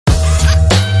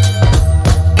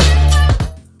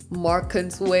Mark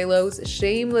Consuelos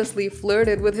shamelessly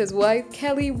flirted with his wife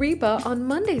Kelly Ripa on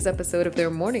Monday's episode of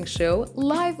their morning show,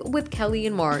 Live with Kelly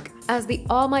and Mark. As the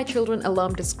All My Children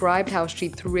alum described how she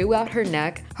threw out her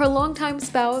neck, her longtime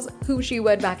spouse, who she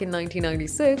wed back in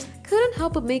 1996, couldn't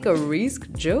help but make a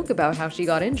risqué joke about how she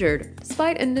got injured.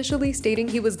 Despite initially stating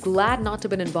he was glad not to have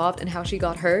been involved in how she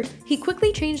got hurt, he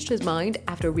quickly changed his mind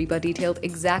after Ripa detailed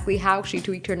exactly how she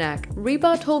tweaked her neck.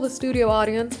 Ripa told the studio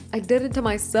audience, "I did it to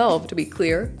myself, to be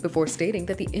clear," before stating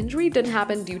that the injury didn't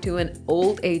happen due to an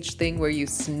old age thing where you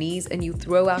sneeze and you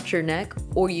throw out your neck,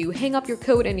 or you hang up your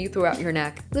coat and you throw out your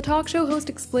neck. The talk show host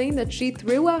explained that she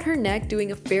threw out her neck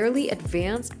doing a fairly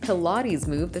advanced Pilates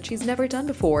move that she's never done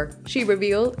before. She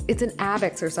revealed, "It's an ab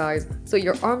exercise, so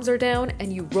your arms are down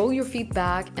and you roll your feet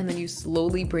back and then you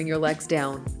slowly bring your legs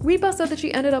down." Ripa said that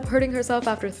she ended up hurting herself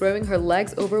after throwing her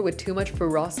legs over with too much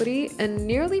ferocity and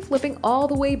nearly flipping all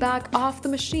the way back off the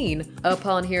machine.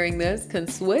 Upon hearing this,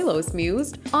 Consuelos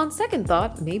mused, "On second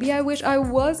thought, maybe I wish I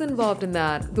was involved in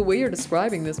that. The way you're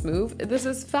describing this move, this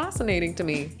is fascinating to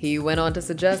me." He went on to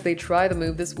suggest they try the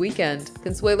move this weekend.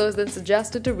 Consuelos then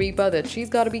suggested to Ripa that she's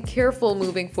got to be careful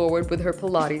moving forward with her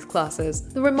Pilates classes.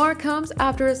 The remark comes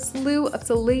after a slew of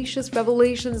salacious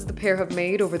revelations the pair have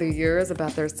made over the years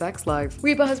about their sex life.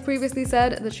 Ripa has previously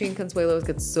said that she and Consuelos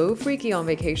get so freaky on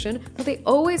vacation that they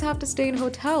always have to stay in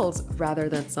hotels rather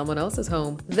than someone else's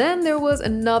home. Then there was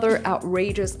another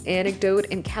outrageous anecdote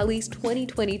in Kelly's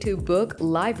 2022 book,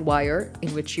 Livewire, in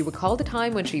which she recalled a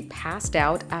time when she passed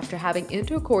out after having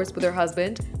intercourse with her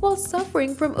husband while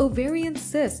suffering from ovarian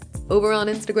cysts. Over on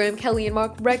Instagram, Kelly and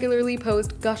Mark regularly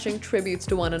post gushing tributes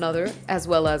to one another, as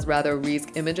well as rather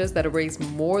risqué images that erase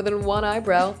more than one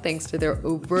eyebrow thanks to their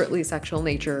overtly sexual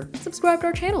nature. Subscribe to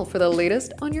our channel for the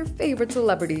latest on your favorite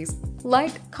celebrities.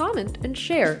 Like, comment, and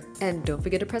share. And don't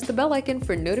forget to press the bell icon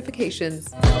for notifications.